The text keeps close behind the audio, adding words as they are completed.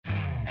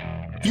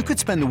You could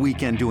spend the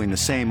weekend doing the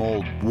same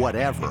old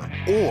whatever,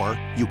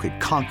 or you could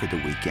conquer the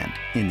weekend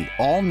in the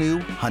all-new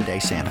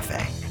Hyundai Santa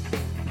Fe.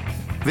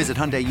 Visit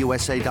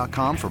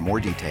HyundaiUSA.com for more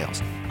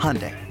details.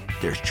 Hyundai,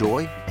 there's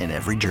joy in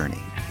every journey.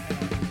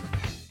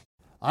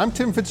 I'm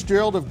Tim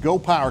Fitzgerald of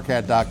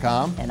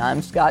GoPowerCat.com. And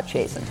I'm Scott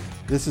Chasen.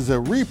 This is a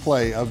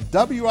replay of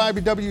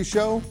WIBW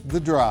show, The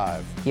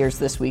Drive. Here's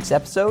this week's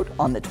episode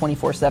on the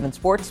 24/7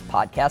 Sports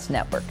Podcast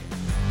Network.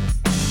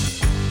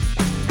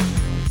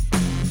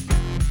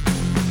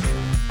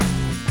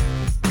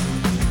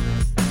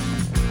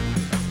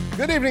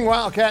 Good evening,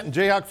 Wildcat and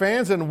Jayhawk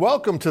fans, and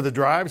welcome to The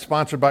Drive,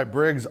 sponsored by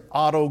Briggs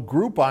Auto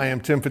Group. I am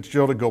Tim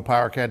Fitzgerald at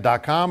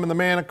GoPowerCat.com, and the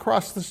man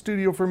across the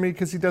studio from me,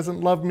 because he doesn't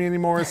love me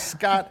anymore, is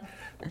Scott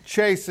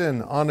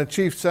Chasen on a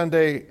Chiefs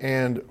Sunday.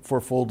 And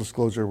for full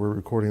disclosure, we're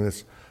recording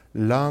this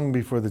long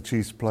before the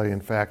Chiefs play. In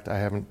fact, I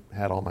haven't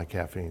had all my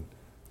caffeine.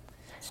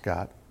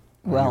 Scott,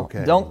 well,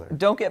 okay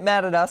don't get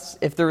mad at us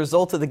if the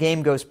result of the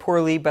game goes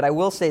poorly, but I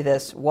will say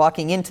this.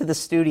 Walking into the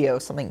studio,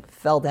 something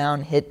fell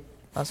down, hit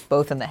us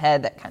both in the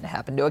head. That kind of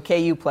happened to a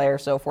KU player,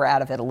 so if we're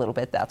out of it a little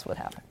bit, that's what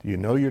happened. You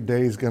know your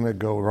day's going to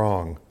go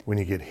wrong when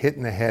you get hit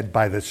in the head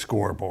by the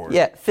scoreboard.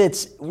 Yeah,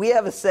 Fitz, we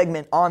have a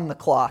segment on the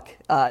clock.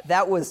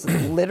 That was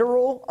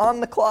literal on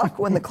the clock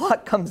when the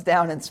clock comes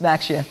down and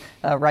smacks you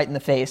right in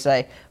the face.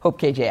 I hope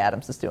KJ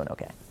Adams is doing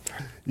okay.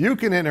 You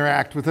can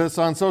interact with us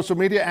on social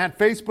media at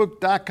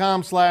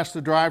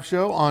Facebook.com/The Drive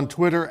Show, on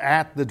Twitter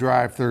at The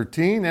Drive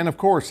 13, and of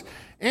course,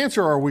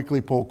 answer our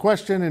weekly poll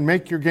question and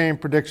make your game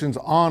predictions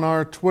on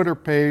our Twitter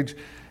page.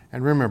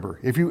 And remember,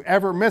 if you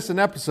ever miss an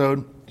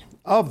episode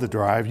of The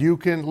Drive, you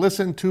can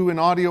listen to an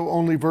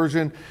audio-only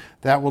version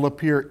that will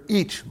appear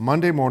each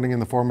Monday morning in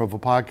the form of a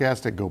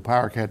podcast at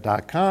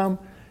GoPowerCat.com.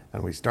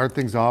 And we start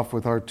things off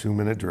with our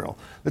 2-minute drill.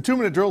 The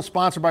 2-minute drill is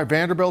sponsored by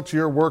Vanderbilt,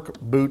 your work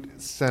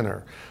boot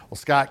center. Well,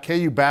 Scott,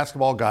 KU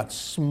basketball got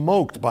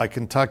smoked by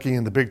Kentucky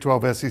in the Big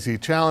 12 SEC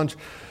Challenge.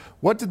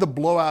 What did the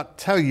blowout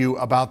tell you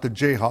about the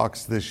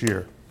Jayhawks this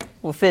year?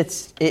 Well,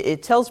 Fitz,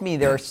 it tells me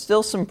there are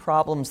still some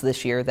problems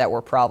this year that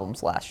were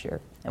problems last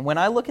year. And when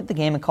I look at the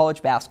game in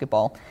college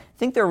basketball, I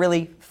think there are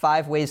really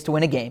 5 ways to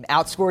win a game.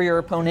 Outscore your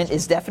opponent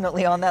is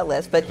definitely on that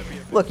list. But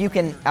look, you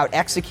can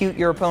out-execute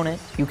your opponent,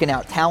 you can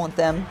out-talent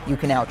them, you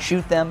can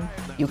out-shoot them,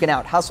 you can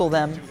out-hustle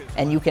them,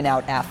 and you can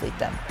out-athlete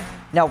them.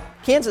 Now,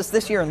 Kansas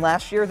this year and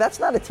last year, that's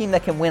not a team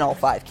that can win all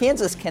 5.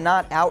 Kansas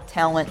cannot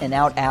out-talent and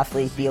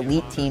out-athlete the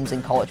elite teams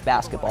in college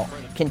basketball.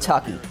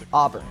 Kentucky,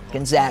 Auburn,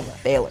 Gonzaga,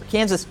 Baylor.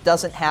 Kansas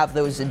doesn't have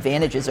those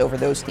advantages over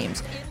those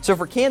teams. So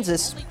for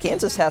Kansas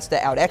has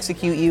to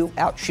out-execute you,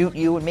 out-shoot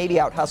you, and maybe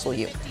out-hustle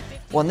you.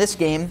 Well, in this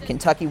game,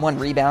 Kentucky won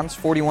rebounds,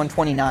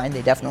 41-29.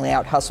 They definitely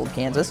out-hustled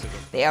Kansas.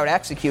 They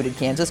out-executed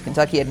Kansas.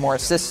 Kentucky had more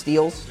assists,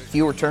 steals,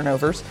 fewer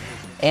turnovers.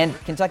 And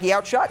Kentucky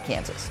outshot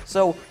Kansas.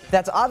 So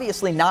that's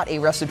obviously not a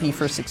recipe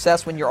for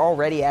success when you're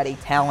already at a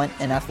talent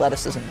and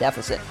athleticism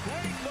deficit.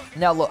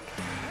 Now look,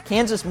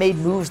 Kansas made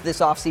moves this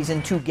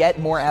offseason to get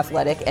more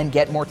athletic and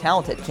get more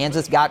talented.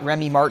 Kansas got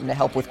Remy Martin to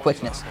help with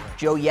quickness,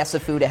 Joe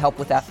Yesufu to help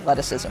with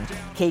athleticism,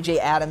 KJ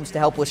Adams to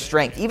help with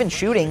strength, even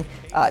shooting,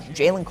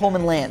 Jalen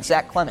Coleman-Land,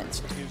 Zach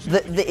Clemens.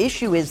 The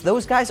issue is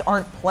those guys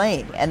aren't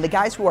playing, and the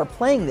guys who are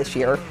playing this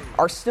year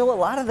are still a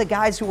lot of the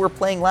guys who were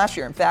playing last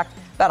year. In fact,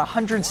 about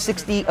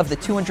 160 of the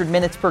 200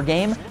 minutes per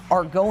game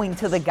are going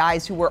to the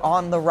guys who were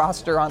on the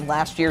roster on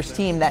last year's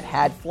team that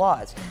had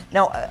flaws.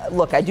 Now,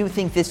 look, I do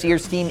think this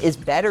year's team is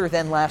better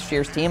than last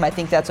year's team. I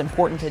think that's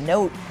important to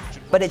note.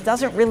 But it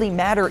doesn't really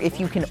matter if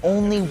you can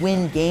only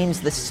win games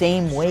the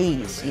same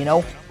ways, you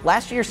know?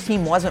 Last year's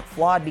team wasn't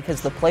flawed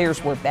because the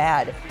players were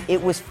bad.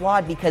 It was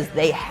flawed because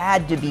they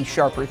had to be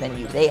sharper than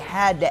you. They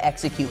had to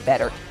execute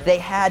better. They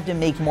had to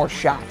make more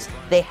shots.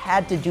 They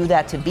had to do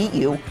that to beat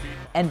you.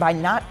 And by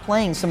not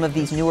playing some of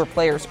these newer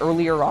players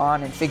earlier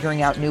on and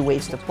figuring out new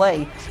ways to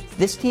play,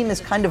 this team is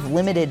kind of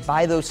limited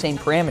by those same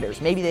parameters.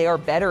 Maybe they are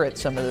better at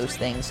some of those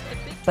things,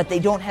 but they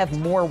don't have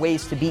more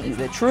ways to beat you.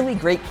 The truly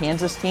great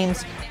Kansas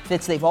teams,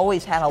 Fitz, they've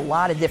always had a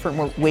lot of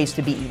different ways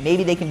to beat you.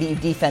 Maybe they can beat you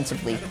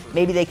defensively.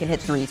 Maybe they can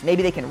hit threes.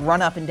 Maybe they can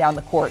run up and down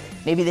the court.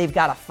 Maybe they've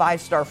got a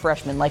 5-star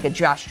freshman like a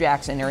Josh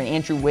Jackson or an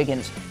Andrew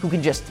Wiggins who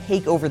can just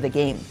take over the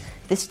game.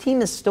 This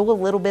team is still a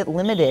little bit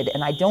limited,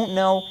 and I don't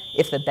know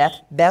if the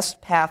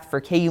best path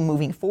for KU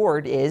moving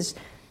forward is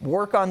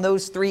work on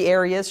those 3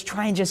 areas,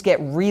 try and just get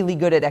really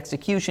good at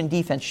execution,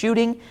 defense,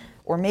 shooting,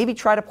 or maybe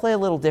try to play a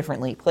little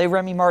differently. Play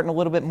Remy Martin a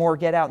little bit more,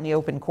 get out in the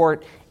open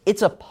court.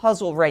 It's a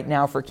puzzle right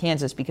now for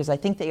Kansas because I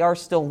think they are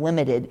still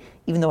limited,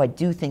 even though I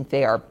do think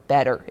they are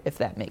better, if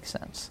that makes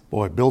sense.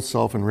 Boy, Bill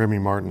Self and Remy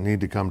Martin need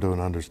to come to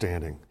an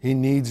understanding. He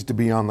needs to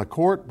be on the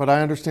court, but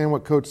I understand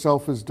what Coach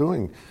Self is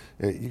doing.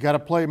 You got to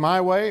play my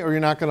way or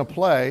you're not going to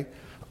play.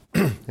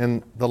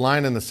 And the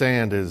line in the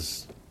sand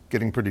is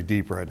getting pretty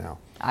deep right now.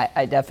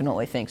 I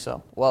definitely think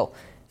so. Well,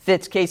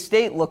 Fitz,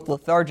 K-State looked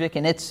lethargic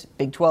in its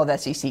Big 12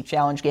 SEC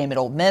Challenge game at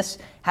Ole Miss.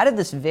 How did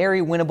this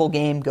very winnable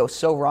game go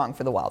so wrong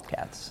for the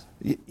Wildcats?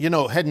 You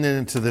know, heading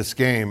into this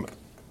game,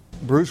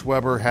 Bruce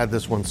Weber had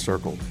this one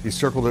circled. He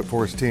circled it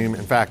for his team.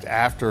 In fact,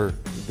 after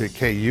the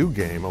KU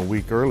game a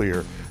week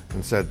earlier,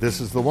 and said, this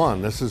is the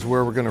one. This is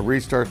where we're going to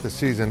restart the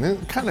season.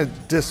 And kind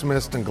of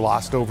dismissed and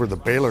glossed over the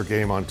Baylor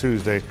game on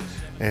Tuesday,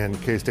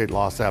 and K-State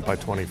lost that by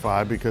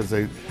 25 because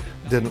they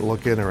didn't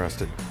look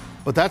interested.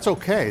 But that's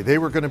okay. They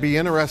were going to be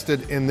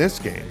interested in this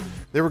game.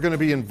 They were going to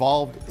be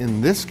involved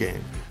in this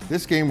game.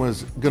 This game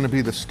was going to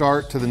be the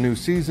start to the new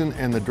season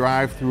and the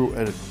drive through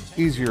an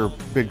easier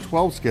Big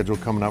 12 schedule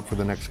coming up for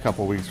the next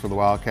couple weeks for the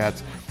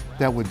Wildcats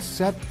that would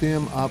set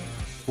them up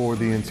for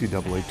the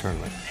NCAA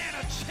tournament.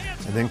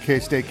 And then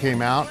K-State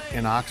came out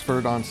in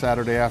Oxford on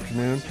Saturday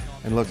afternoon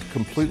and looked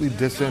completely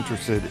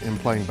disinterested in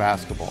playing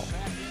basketball.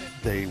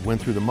 They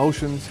went through the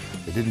motions.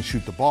 They didn't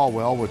shoot the ball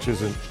well, which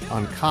isn't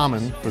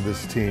uncommon for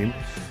this team.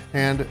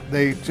 And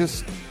they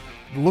just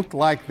looked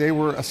like they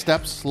were a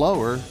step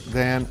slower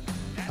than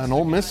an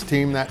Ole Miss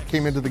team that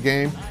came into the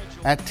game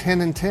at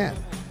 10-10.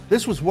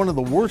 This was one of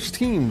the worst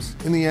teams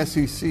in the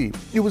SEC.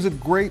 It was a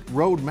great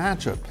road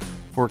matchup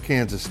for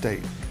Kansas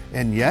State.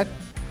 And yet,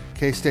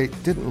 K-State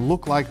didn't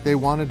look like they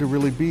wanted to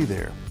really be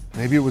there.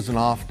 Maybe it was an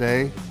off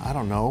day, I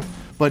don't know.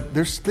 But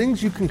there's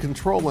things you can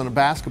control in a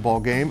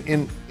basketball game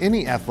in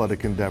any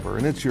athletic endeavor,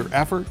 and it's your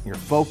effort, your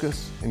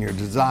focus, and your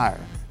desire.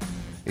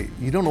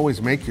 You don't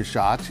always make your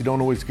shots, you don't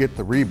always get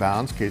the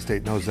rebounds,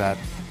 K-State knows that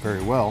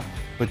very well,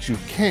 but you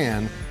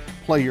can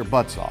play your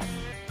butts off.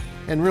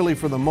 And really,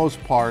 for the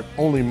most part,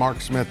 only Mark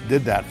Smith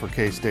did that for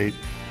K-State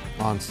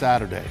on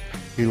Saturday.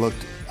 He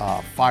looked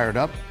fired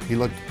up, he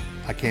looked,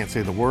 I can't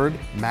say the word,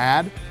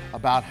 mad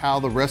about how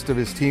the rest of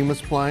his team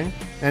was playing,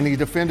 and he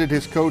defended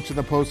his coach in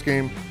the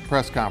post-game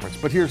press conference.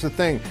 But here's the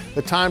thing,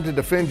 the time to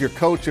defend your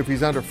coach if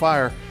he's under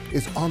fire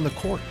is on the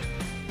court.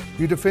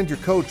 You defend your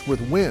coach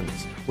with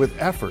wins, with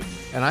effort,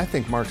 and I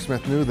think Mark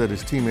Smith knew that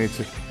his teammates,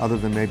 other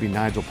than maybe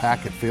Nigel Pack,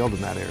 had failed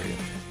in that area.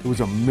 It was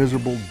a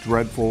miserable,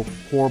 dreadful,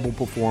 horrible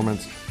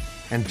performance,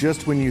 and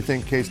just when you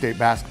think K-State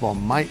basketball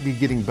might be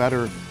getting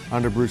better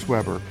under Bruce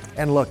Weber,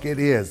 and look, it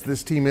is,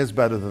 this team is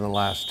better than the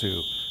last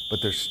two, but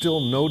there's still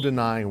no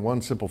denying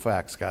one simple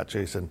fact, Scott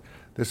Jason.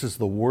 This is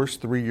the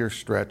worst 3-year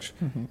stretch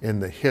in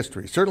the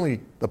history,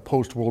 certainly the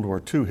post-World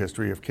War II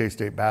history of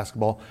K-State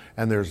basketball,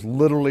 and there's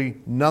literally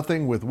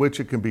nothing with which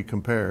it can be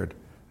compared,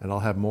 and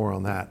I'll have more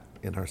on that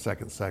in our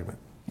second segment.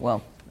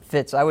 Well,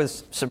 Fitz, I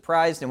was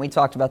surprised, and we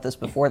talked about this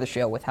before the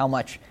show, with how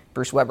much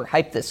Bruce Weber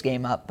hyped this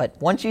game up, but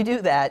once you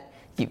do that,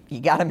 you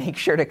got to make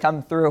sure to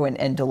come through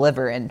and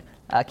deliver, and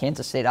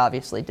Kansas State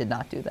obviously did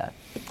not do that.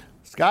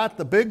 Scott,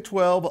 the Big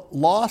 12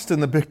 lost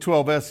in the Big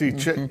 12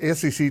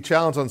 SEC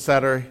Challenge on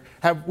Saturday.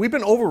 Have we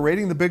been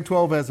overrating the Big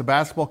 12 as a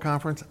basketball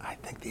conference? I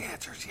think the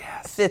answer is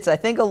yes. Fitz, I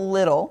think a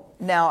little.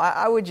 Now,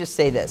 I would just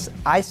say this.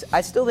 I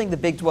still think the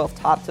Big 12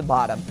 top to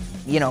bottom,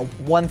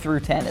 1 through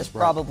 10 is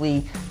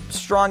probably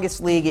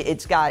strongest league.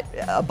 It's got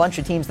a bunch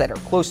of teams that are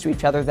close to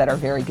each other that are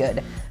very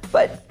good.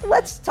 But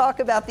let's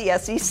talk about the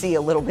SEC a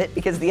little bit,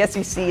 because the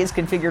SEC is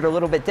configured a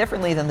little bit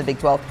differently than the Big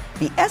 12.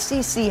 The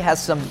SEC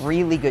has some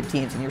really good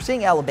teams, and you're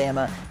seeing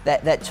Alabama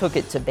that took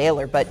it to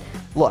Baylor. But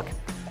look,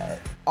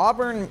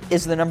 Auburn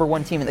is the number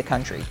 1 team in the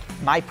country.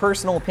 My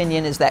personal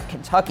opinion is that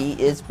Kentucky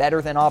is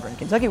better than Auburn.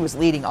 Kentucky was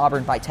leading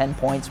Auburn by 10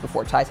 points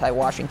before Ty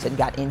Washington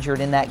got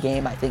injured in that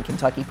game. I think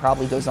Kentucky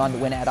probably goes on to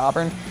win at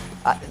Auburn.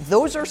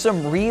 Those are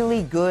some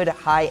really good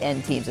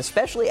high-end teams,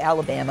 especially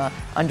Alabama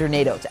under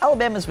Nate Oates.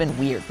 Alabama's been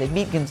weird. They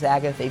beat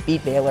Gonzaga, they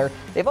beat Baylor.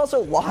 They've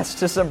also lost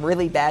to some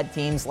really bad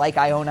teams like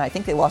Iona. I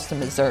think they lost to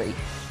Missouri.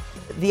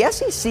 The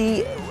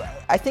SEC,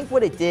 I think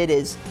what it did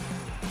is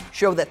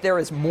show that there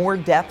is more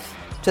depth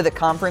to the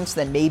conference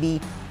than maybe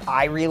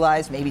I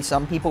realized, maybe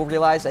some people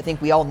realized. I think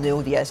we all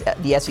knew the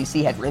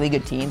SEC had really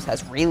good teams,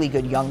 has really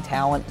good young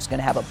talent, is going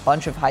to have a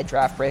bunch of high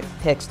draft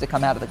picks to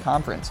come out of the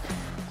conference.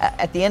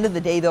 At the end of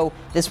the day, though,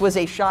 this was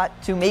a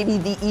shot to maybe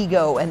the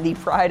ego and the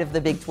pride of the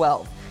Big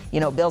 12.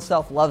 Bill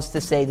Self loves to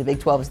say the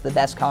Big 12 is the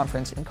best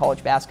conference in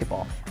college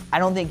basketball. I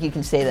don't think you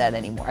can say that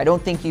anymore. I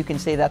don't think you can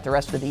say that the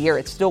rest of the year.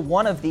 It's still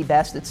one of the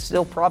best. It's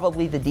still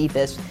probably the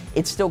deepest.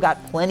 It's still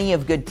got plenty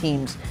of good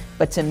teams.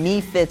 But to me,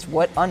 Fitz,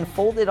 what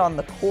unfolded on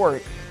the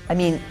court, I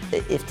mean,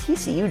 if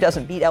TCU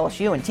doesn't beat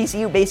LSU, and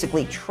TCU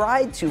basically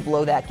tried to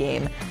blow that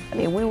game, I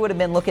mean, we would have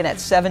been looking at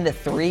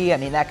 7-3. I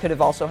mean, that could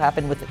have also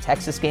happened with the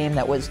Texas game.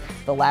 That was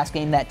the last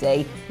game that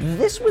day.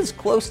 This was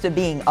close to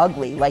being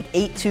ugly, like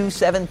 8-2,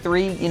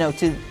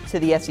 7-3, to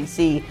the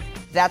SEC.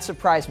 That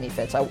surprised me,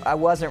 Fitz. I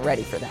wasn't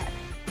ready for that.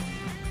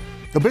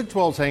 The Big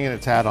 12's hanging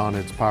its hat on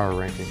its power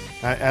ranking.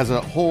 As a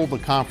whole, the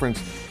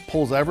conference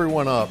pulls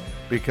everyone up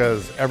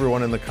because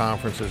everyone in the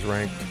conference is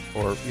ranked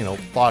or,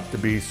 thought to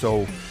be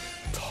so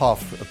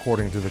tough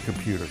according to the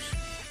computers.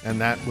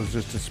 And that was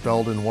just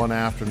dispelled in one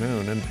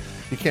afternoon. And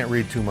you can't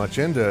read too much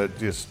into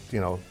just,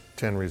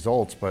 10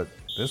 results, but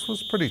this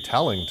was pretty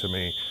telling to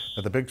me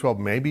that the Big 12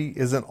 maybe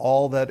isn't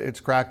all that it's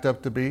cracked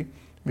up to be,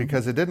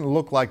 because it didn't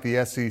look like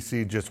the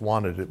SEC just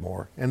wanted it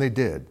more. And they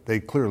did. They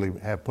clearly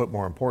have put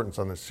more importance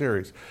on this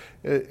series.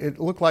 It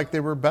looked like they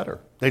were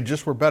better. They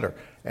just were better.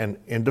 And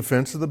in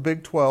defense of the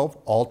Big 12,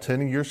 all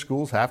 10 of your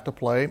schools have to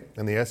play,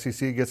 and the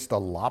SEC gets to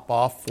lop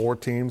off 4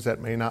 teams that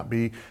may not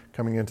be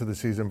coming into the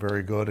season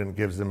very good and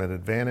gives them an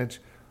advantage.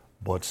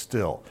 but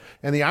still.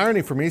 And the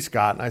irony for me,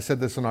 Scott, and I said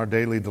this in our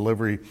daily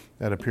delivery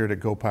that appeared at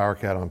Go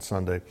PowerCat on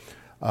Sunday,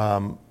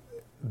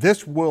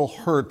 this will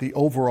hurt the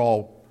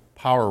overall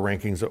power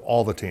rankings of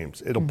all the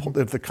teams. It'll pull,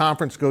 if the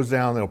conference goes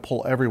down, it'll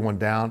pull everyone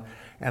down.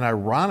 And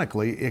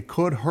ironically, it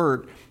could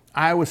hurt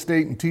Iowa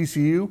State and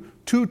TCU,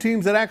 two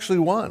teams that actually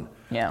won.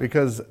 Yeah.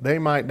 Because they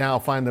might now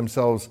find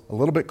themselves a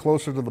little bit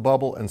closer to the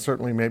bubble and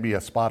certainly maybe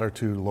a spot or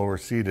two lower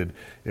seeded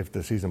if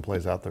the season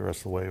plays out the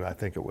rest of the way I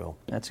think it will.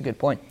 That's a good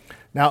point.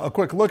 Now, a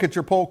quick look at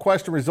your poll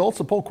question results.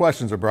 The poll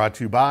questions are brought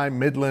to you by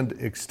Midland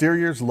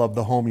Exteriors. Love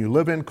the home you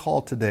live in.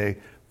 Call today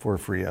for a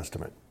free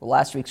estimate. Well,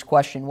 last week's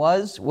question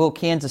was, will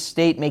Kansas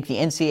State make the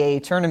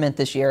NCAA tournament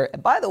this year?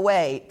 And by the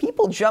way,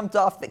 people jumped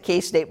off the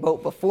K-State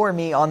boat before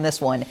me on this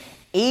one.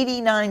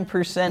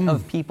 89%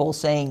 of people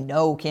saying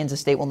no, Kansas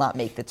State will not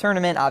make the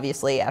tournament.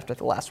 Obviously, after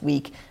the last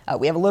week,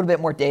 we have a little bit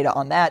more data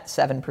on that.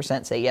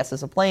 7% say yes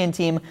as a play-in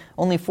team.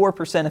 Only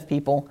 4% of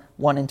people,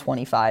 1 in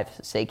 25,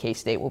 say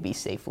K-State will be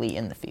safely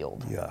in the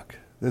field. Yuck.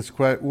 This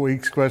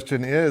week's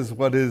question is,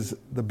 what is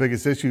the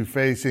biggest issue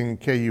facing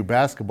KU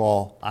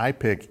basketball? I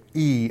pick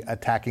E,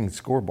 attacking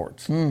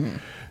scoreboards.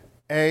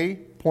 A,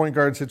 point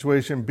guard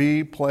situation.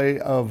 B, play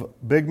of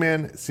big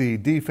men. C,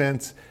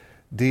 defense.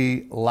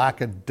 D, lack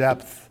of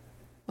depth.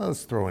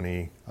 Let's throw an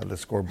E. The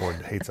scoreboard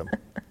hates them.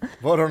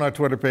 Vote on our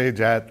Twitter page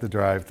at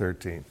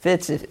 @TheDrive13.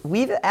 Fitz,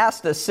 we've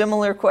asked a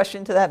similar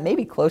question to that,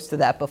 maybe close to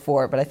that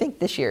before, but I think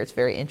this year it's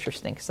very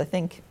interesting because I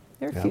think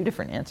there are a few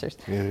different answers.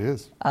 It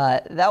is.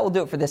 That will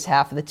do it for this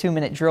half of the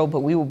 2-minute drill, but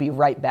we will be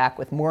right back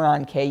with more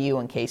on KU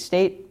and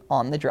K-State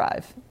on The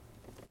Drive.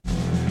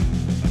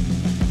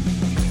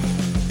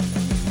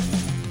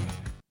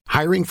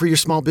 Hiring for your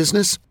small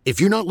business?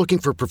 If you're not looking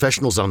for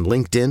professionals on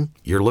LinkedIn,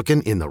 you're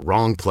looking in the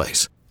wrong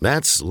place.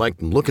 That's like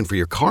looking for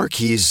your car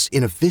keys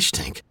in a fish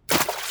tank.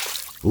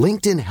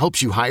 LinkedIn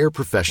helps you hire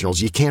professionals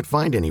you can't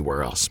find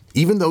anywhere else,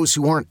 even those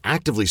who aren't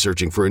actively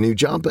searching for a new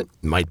job but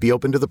might be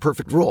open to the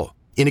perfect role.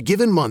 In a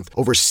given month,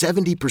 over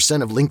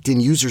 70% of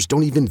LinkedIn users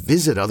don't even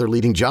visit other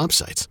leading job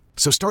sites.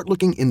 So start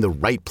looking in the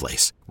right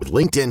place. With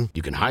LinkedIn,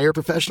 you can hire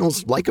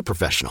professionals like a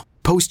professional.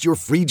 Post your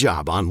free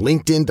job on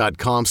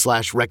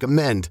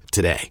linkedin.com/recommend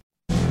today.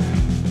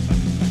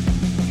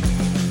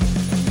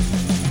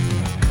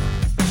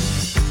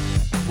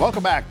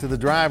 Welcome back to The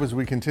Drive as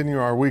we continue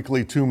our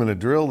weekly 2-minute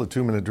drill. The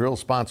 2-minute drill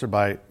sponsored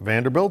by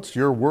Vanderbilt's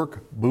Your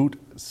Work Boot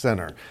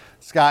Center.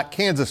 Scott,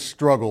 Kansas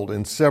struggled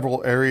in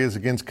several areas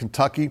against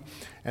Kentucky,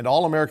 and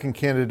All-American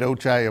candidate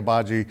Ochai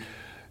Agbaji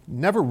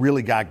never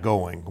really got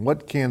going.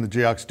 What can the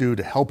Jayhawks do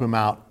to help him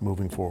out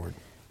moving forward?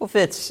 Well,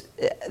 Fitz,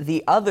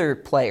 the other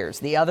players,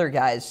 the other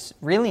guys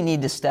really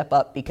need to step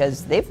up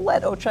because they've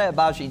let Ochai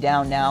Agbaji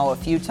down now a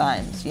few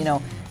times. You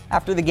know,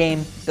 after the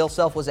game, Bill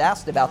Self was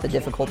asked about the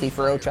difficulty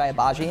for Ochai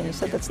Agbaji, and he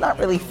said that's not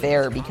really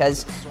fair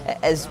because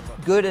as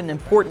good and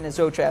important as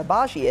Ochai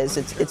Agbaji is,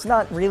 it's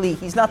not really,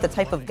 he's not the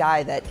type of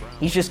guy that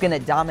he's just going to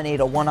dominate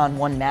a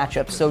one-on-one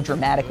matchup so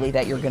dramatically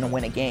that you're going to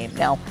win a game.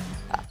 Now,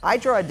 I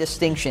draw a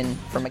distinction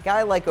from a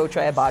guy like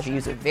Ochai Agbaji,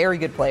 who's a very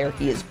good player.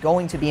 He is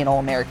going to be an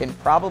All-American,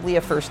 probably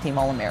a first-team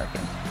All-American,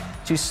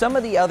 to some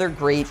of the other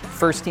great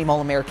first-team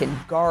All-American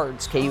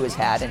guards KU has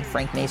had in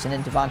Frank Mason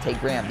and Devontae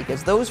Graham,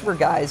 because those were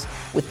guys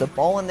with the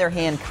ball in their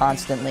hand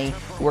constantly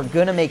who are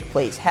going to make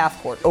plays,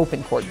 half-court,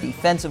 open court,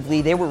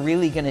 defensively. They were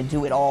really going to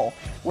do it all,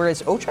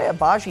 whereas Ochai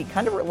Agbaji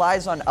kind of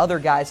relies on other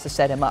guys to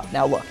set him up.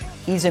 Now, look,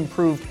 he's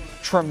improved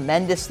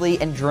tremendously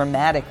and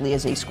dramatically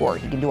as a scorer.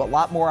 He can do a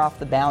lot more off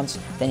the bounce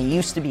than he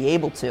used to be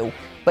able to,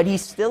 but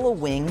he's still a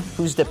wing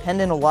who's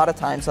dependent a lot of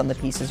times on the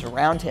pieces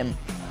around him.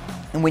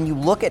 And when you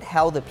look at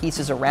how the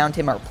pieces around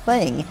him are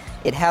playing,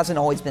 it hasn't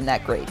always been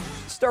that great.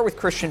 Start with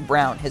Christian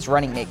Braun, his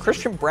running mate.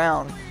 Christian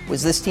Braun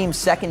was this team's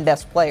second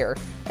best player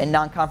in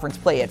non-conference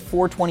play. He had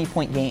 4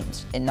 20-point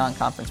games in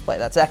non-conference play.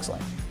 That's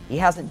excellent. He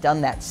hasn't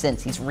done that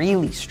since. He's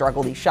really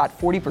struggled. He shot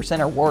 40%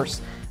 or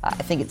worse. I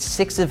think it's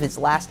 6 of his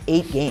last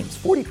 8 games.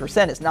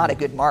 40% is not a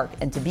good mark.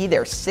 And to be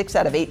there 6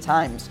 out of 8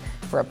 times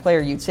for a player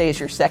you'd say is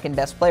your second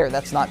best player,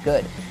 that's not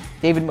good.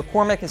 David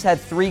McCormick has had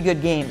 3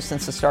 good games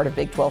since the start of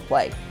Big 12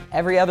 play.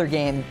 Every other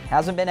game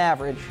hasn't been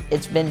average,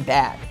 it's been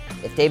bad.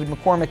 If David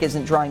McCormick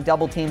isn't drawing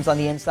double teams on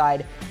the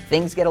inside,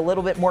 things get a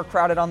little bit more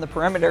crowded on the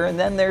perimeter, and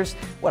then there's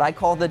what I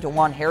call the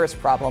DeJuan Harris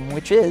problem,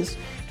 which is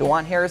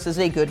DeJuan Harris is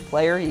a good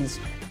player. He's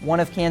one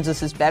of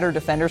Kansas's better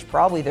defenders,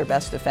 probably their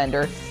best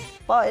defender,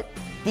 but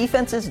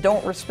defenses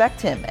don't respect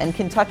him, and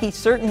Kentucky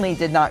certainly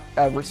did not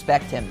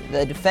respect him.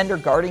 The defender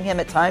guarding him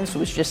at times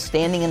was just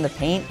standing in the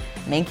paint,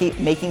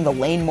 making the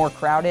lane more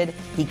crowded.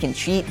 He can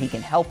cheat. He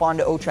can help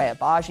onto Ochai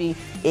Agbaji.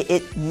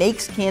 It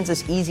makes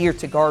Kansas easier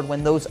to guard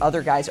when those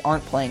other guys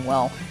aren't playing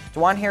well.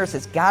 DeJuan Harris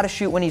has got to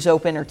shoot when he's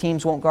open or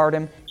teams won't guard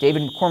him.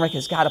 David McCormick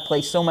has got to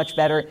play so much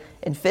better.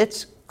 And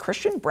Fitz,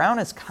 Christian Brown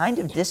has kind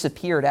of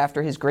disappeared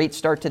after his great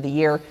start to the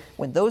year.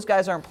 When those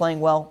guys aren't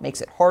playing well,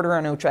 makes it harder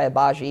on Ochai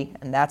Agbaji,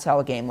 and that's how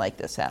a game like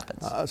this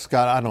happens.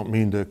 Scott, I don't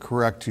mean to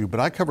correct you, but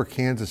I cover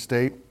Kansas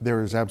State.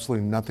 There is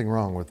absolutely nothing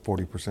wrong with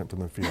 40% from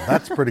the field.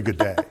 That's a pretty good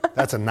day.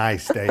 That's a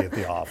nice day at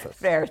the office.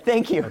 Fair.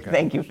 Thank you. Okay.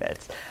 Thank you,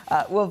 Fitz.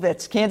 Well,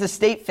 Fitz, Kansas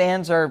State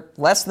fans are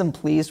less than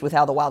pleased with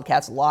how the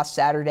Wildcats lost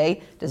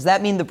Saturday. Does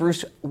that mean the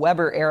Bruce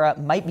Weber era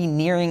might be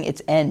nearing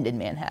its end in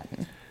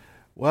Manhattan?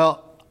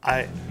 Well,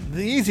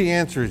 the easy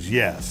answer is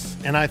yes.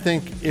 And I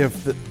think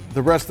if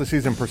the rest of the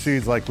season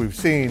proceeds like we've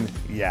seen,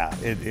 yeah,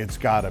 it's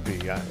got to be.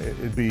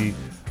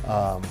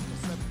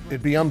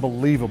 It'd be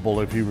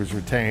unbelievable if he was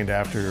retained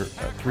after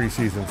 3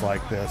 seasons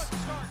like this.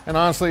 And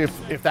honestly,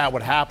 if that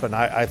would happen,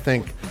 I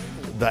think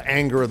the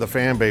anger of the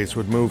fan base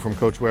would move from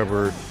Coach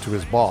Weber to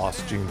his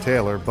boss, Gene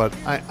Taylor. But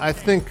I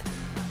think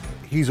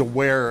he's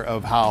aware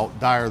of how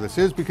dire this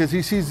is because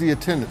he sees the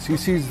attendance. He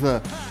sees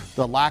the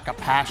lack of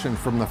passion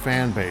from the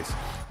fan base.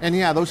 And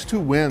yeah, those 2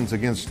 wins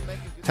against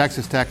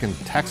Texas Tech and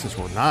Texas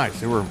were nice.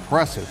 They were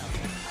impressive.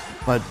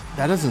 But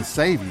that doesn't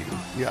save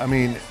you. I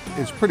mean,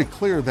 it's pretty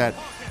clear that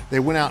they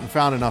went out and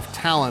found enough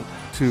talent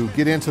to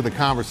get into the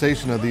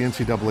conversation of the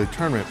NCAA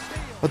tournament.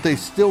 But they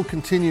still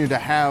continue to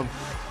have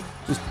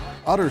just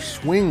utter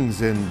swings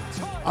and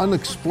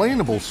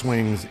unexplainable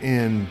swings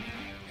in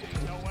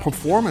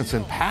performance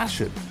and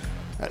passion.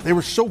 They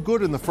were so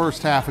good in the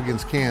first half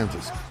against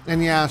Kansas.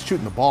 And yeah,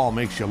 shooting the ball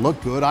makes you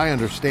look good. I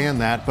understand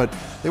that. But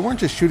they weren't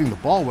just shooting the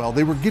ball well.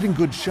 They were getting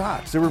good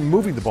shots. They were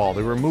moving the ball.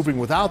 They were moving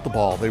without the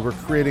ball. They were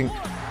creating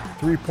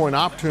 3-point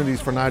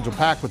opportunities for Nigel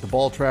Pack with the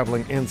ball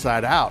traveling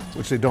inside out,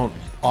 which they don't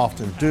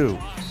often do.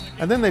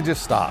 And then they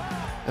just stop.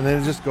 And then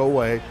they just go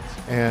away.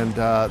 And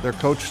their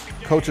coach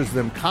coaches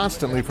them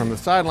constantly from the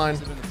sideline.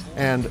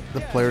 And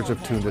the players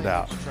have tuned it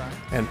out.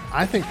 And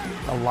I think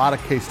a lot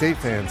of K-State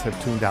fans have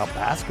tuned out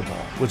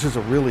basketball, which is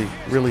a really,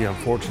 really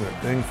unfortunate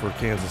thing for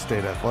Kansas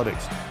State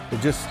athletics. They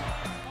just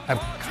have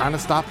kind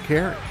of stopped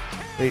caring.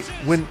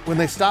 When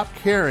they stop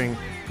caring,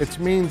 it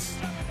means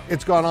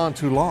it's gone on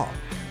too long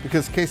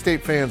because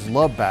K-State fans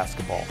love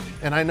basketball.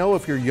 And I know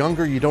if you're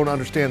younger, you don't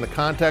understand the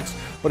context,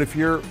 but if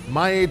you're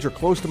my age or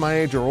close to my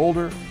age or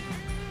older,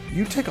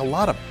 you take a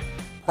lot of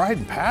pride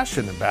and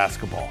passion in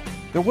basketball.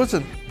 There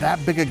wasn't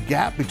that big a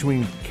gap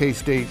between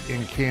K-State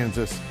and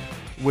Kansas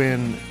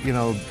when,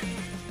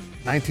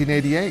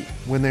 1988,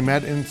 when they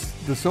met in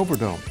the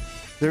Silverdome.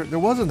 There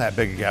wasn't that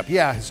big a gap.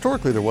 Yeah,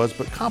 historically there was,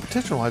 but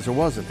competition-wise there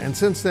wasn't. And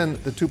since then,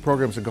 the 2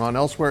 programs have gone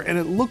elsewhere, and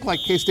it looked like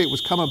K-State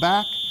was coming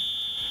back.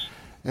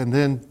 And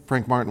then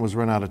Frank Martin was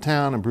run out of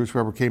town, and Bruce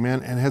Weber came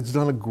in and has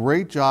done a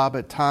great job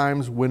at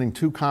times winning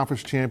 2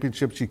 conference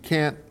championships. You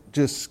can't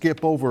just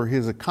skip over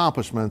his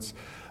accomplishments,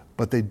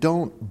 but they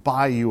don't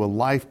buy you a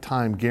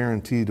lifetime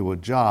guarantee to a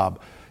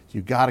job.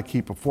 You got to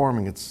keep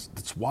performing. It's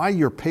why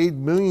you're paid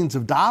millions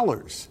of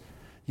dollars.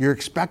 You're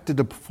expected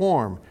to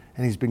perform,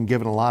 and he's been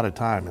given a lot of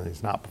time, and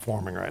he's not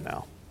performing right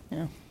now.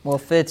 Yeah. Well,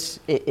 Fitz,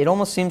 it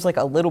almost seems like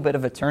a little bit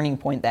of a turning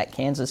point, that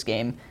Kansas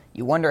game.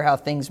 You wonder how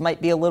things might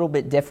be a little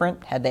bit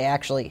different had they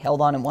actually held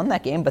on and won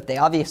that game, but they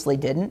obviously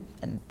didn't,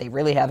 and they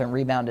really haven't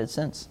rebounded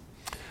since.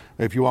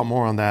 If you want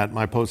more on that,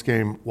 my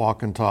post-game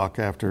walk and talk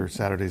after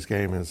Saturday's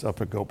game is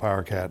up at Go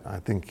Powercat. I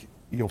think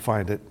you'll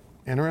find it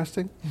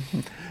interesting.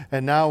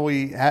 And now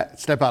we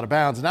step out of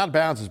bounds. And Out of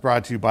Bounds is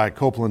brought to you by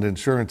Copeland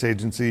Insurance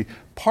Agency,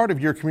 part of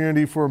your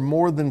community for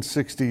more than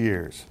 60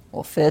 years.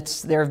 Well,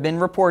 Fitz, there have been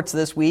reports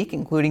this week,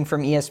 including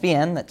from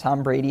ESPN, that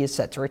Tom Brady is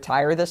set to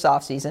retire this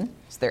offseason.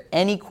 Is there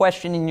any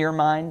question in your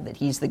mind that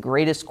he's the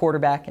greatest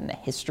quarterback in the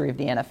history of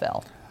the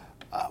NFL?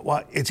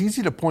 Well, it's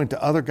easy to point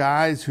to other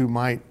guys who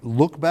might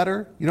look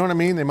better. You know what I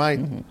mean? They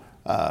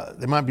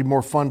might be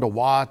more fun to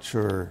watch,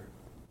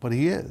 but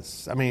he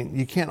is. I mean,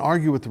 you can't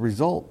argue with the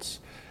results.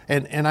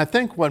 And I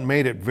think what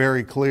made it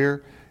very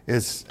clear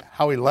is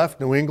how he left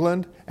New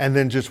England and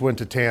then just went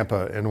to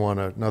Tampa and won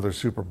another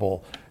Super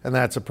Bowl. And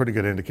that's a pretty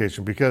good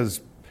indication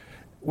because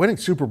winning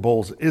Super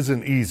Bowls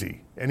isn't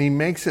easy, and he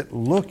makes it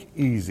look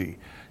easy.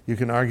 You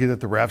can argue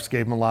that the refs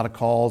gave him a lot of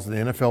calls. The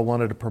NFL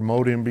wanted to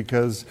promote him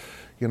because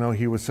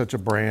he was such a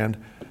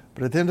brand.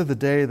 But at the end of the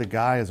day, the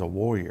guy is a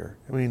warrior.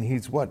 I mean,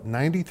 he's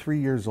 93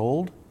 years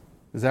old?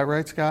 Is that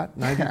right, Scott?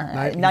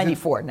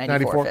 94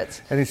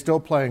 Fitz. And he's still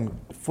playing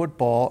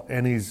football,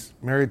 and he's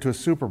married to a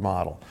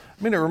supermodel.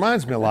 I mean, it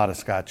reminds me a lot of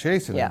Scott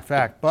Chasen, in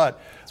fact. But,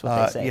 that's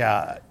what they say.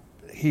 Yeah,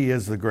 he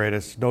is the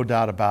greatest, no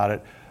doubt about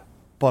it.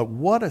 But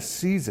what a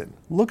season.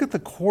 Look at the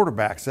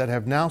quarterbacks that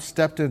have now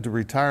stepped into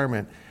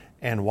retirement.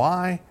 And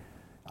why?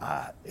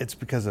 It's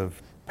because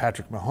of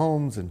Patrick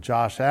Mahomes and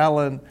Josh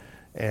Allen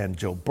and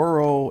Joe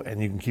Burrow,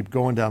 and you can keep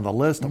going down the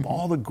list of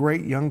all the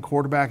great young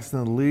quarterbacks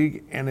in the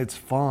league, and it's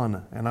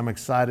fun. And I'm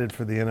excited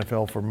for the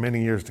NFL for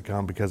many years to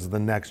come because of the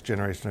next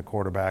generation of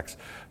quarterbacks.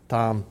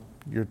 Tom,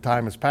 Your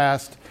time has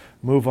passed.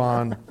 Move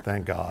on.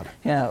 Thank God.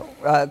 Yeah,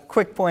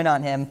 quick point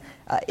on him.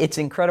 It's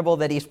incredible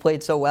that he's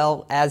played so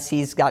well as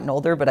he's gotten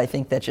older, but I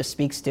think that just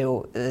speaks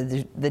to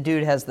the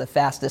dude has the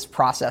fastest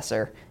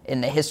processor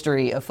in the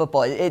history of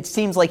football. It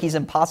seems like he's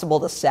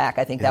impossible to sack.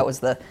 I think that was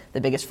the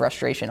biggest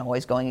frustration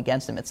always going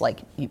against him. It's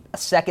like a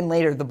second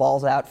later, the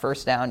ball's out,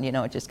 first down,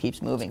 it just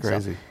keeps moving. It's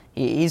crazy. So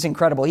he's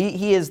incredible.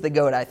 He is the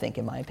GOAT, I think,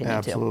 in my opinion,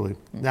 Absolutely.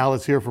 Now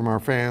let's hear from our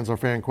fans. Our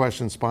fan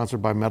question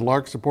sponsored by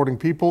Meadowlark, supporting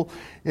people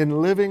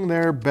in living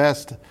their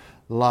best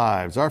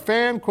lives. Our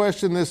fan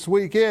question this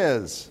week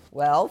is...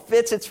 Well,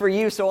 Fitz, it's for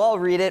you, so I'll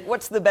read it.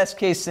 What's the best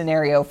case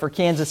scenario for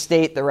Kansas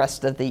State the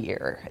rest of the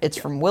year? It's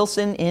from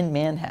Wilson in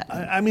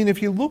Manhattan. I mean,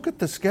 if you look at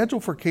the schedule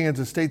for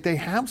Kansas State, they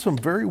have some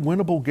very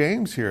winnable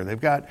games here.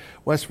 They've got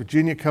West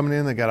Virginia coming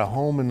in. They got a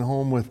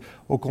home with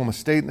Oklahoma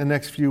State in the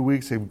next few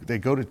weeks. They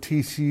go to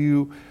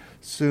TCU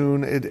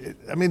soon.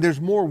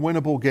 There's more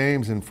winnable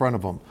games in front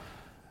of them.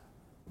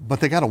 But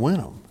they got to win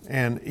them.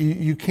 And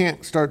you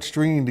can't start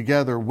stringing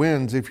together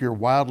wins if you're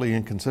wildly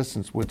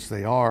inconsistent, which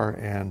they are.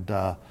 And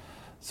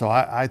so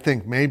I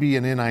think maybe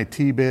an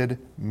NIT bid,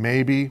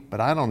 maybe.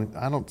 But I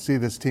don't see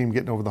this team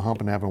getting over the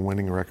hump and having a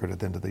winning record at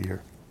the end of the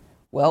year.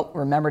 Well,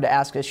 remember to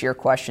ask us your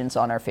questions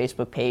on our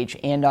Facebook page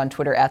and on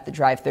Twitter at The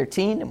Drive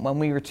 13. And when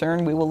we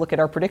return, we will look at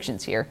our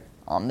predictions here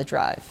on The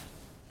Drive.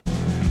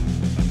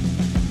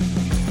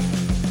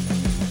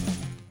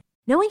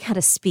 Knowing how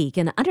to speak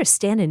and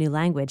understand a new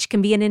language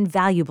can be an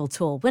invaluable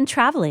tool when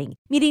traveling,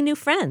 meeting new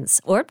friends,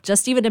 or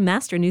just even to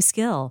master a new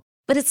skill.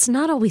 But it's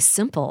not always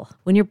simple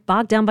when you're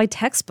bogged down by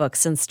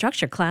textbooks and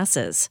structured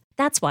classes.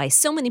 That's why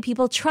so many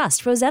people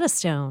trust Rosetta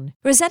Stone.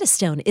 Rosetta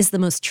Stone is the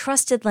most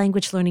trusted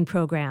language learning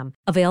program,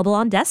 available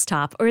on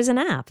desktop or as an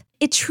app.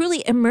 It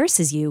truly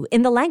immerses you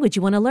in the language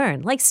you want to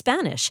learn, like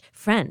Spanish,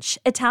 French,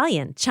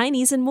 Italian,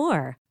 Chinese, and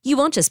more. You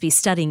won't just be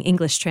studying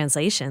English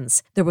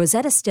translations. The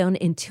Rosetta Stone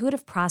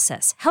intuitive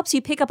process helps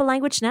you pick up a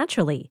language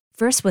naturally,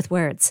 first with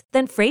words,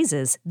 then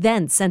phrases,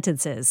 then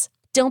sentences.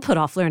 Don't put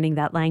off learning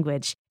that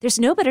language. There's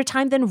no better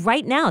time than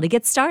right now to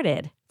get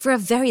started. For a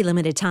very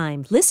limited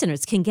time,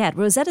 listeners can get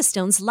Rosetta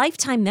Stone's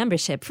lifetime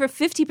membership for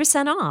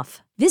 50%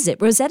 off. Visit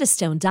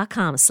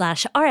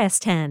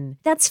rosettastone.com/rs10.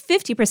 That's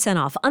 50%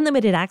 off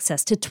unlimited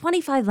access to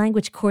 25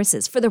 language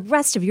courses for the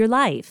rest of your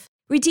life.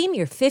 Redeem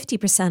your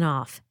 50%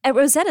 off at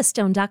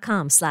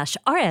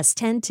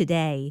rosettastone.com/rs10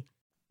 today.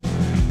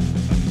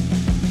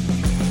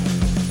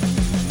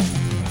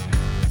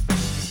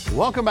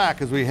 Welcome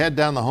back as we head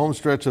down the home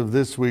stretch of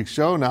this week's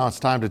show. Now it's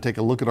time to take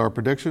a look at our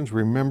predictions.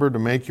 Remember to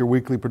make your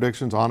weekly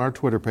predictions on our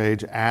Twitter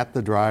page at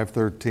The Drive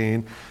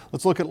 13.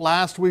 Let's look at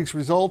last week's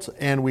results,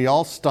 and we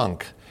all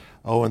stunk.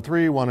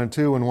 0-3,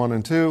 1-2, and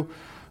 1-2.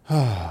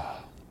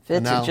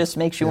 Fitz, it just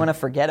makes you want to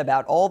forget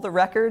about all the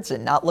records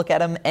and not look at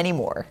them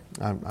anymore.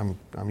 I'm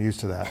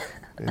used to that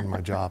in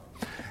my job.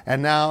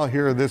 And now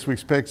here are this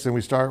week's picks, and we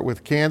start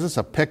with Kansas,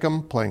 a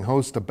pick'em playing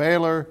host to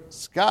Baylor.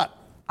 Scott.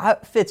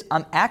 Fitz,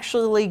 I'm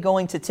actually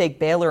going to take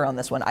Baylor on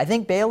this one. I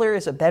think Baylor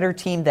is a better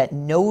team that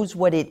knows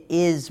what it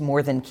is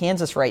more than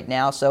Kansas right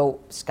now. So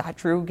Scott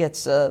Drew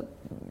gets a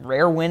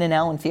rare win in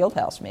Allen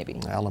Fieldhouse,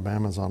 maybe.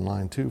 Alabama's on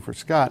line two for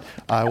Scott.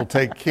 I will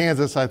take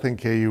Kansas. I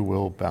think KU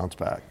will bounce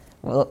back.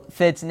 Well,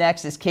 Fitz,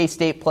 next is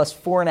K-State plus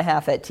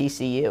 4.5 at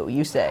TCU.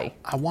 You say?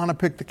 I want to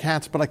pick the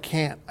Cats, but I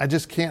can't. I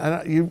just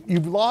can't.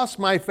 You've lost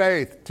my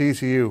faith,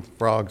 TCU,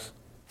 Frogs.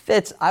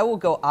 Fitz, I will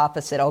go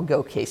opposite. I'll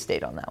go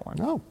K-State on that one.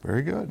 Oh,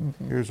 very good.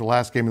 Mm-hmm. Here's the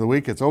last game of the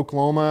week. It's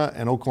Oklahoma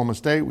and Oklahoma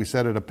State. We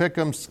said it a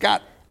pick'em.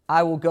 Scott.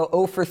 I will go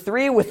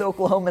 0-3 with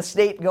Oklahoma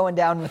State going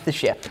down with the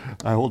ship.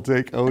 I will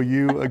take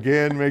OU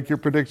again. Make your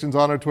predictions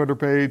on our Twitter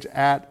page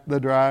at The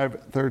Drive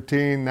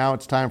 13. Now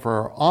it's time for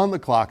our On the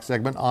Clock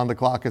segment. On the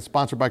Clock is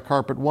sponsored by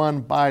Carpet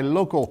One, by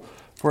Local,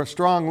 for a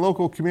strong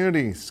local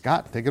community.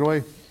 Scott, take it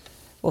away.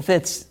 Well,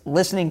 Fitz,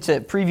 listening to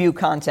preview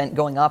content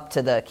going up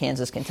to the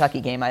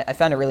Kansas-Kentucky game, I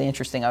found it really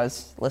interesting. I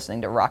was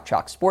listening to Rock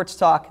Chalk Sports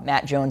Talk.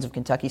 Matt Jones of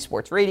Kentucky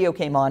Sports Radio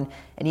came on,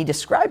 and he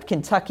described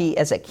Kentucky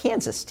as a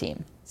Kansas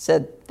team.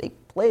 Said they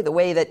play the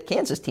way that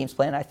Kansas teams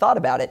play, and I thought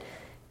about it.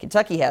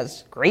 Kentucky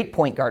has great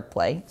point guard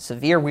play,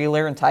 Severe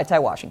Wheeler and Ty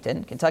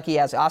Washington. Kentucky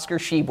has Oscar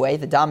Tshiebwe,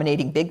 the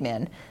dominating big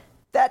man.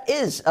 That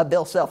is a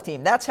Bill Self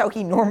team. That's how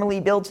he normally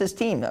builds his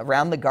team,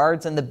 around the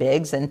guards and the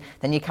bigs, and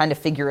then you kind of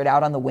figure it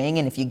out on the wing,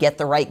 and if you get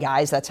the right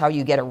guys, that's how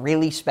you get a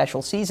really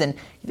special season.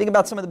 You think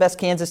about some of the best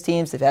Kansas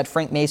teams. They've had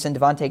Frank Mason,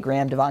 Devontae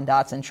Graham, Devon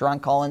Dotson, Sharon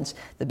Collins,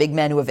 the big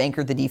men who have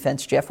anchored the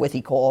defense, Jeff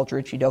Withey, Cole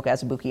Aldridge, Udoka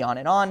Azubuike, on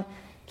and on.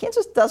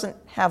 Kansas doesn't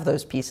have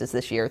those pieces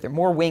this year. They're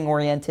more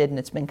wing-oriented, and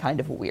it's been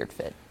kind of a weird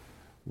fit.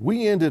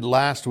 We ended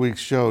last week's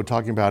show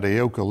talking about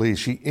Ayoka Lee.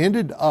 She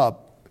ended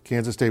up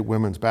Kansas State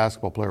women's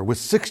basketball player with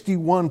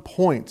 61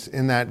 points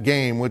in that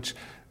game, which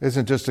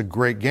isn't just a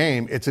great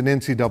game, it's an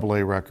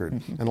NCAA record.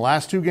 Mm-hmm. In the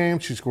last two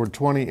games, she scored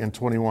 20 and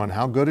 21.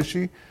 How good is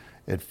she?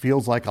 It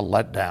feels like a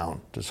letdown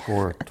to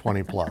score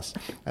 20 plus.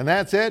 And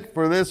that's it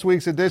for this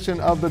week's edition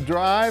of The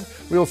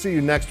Drive. We'll see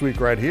you next week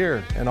right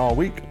here and all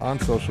week on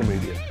social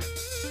media.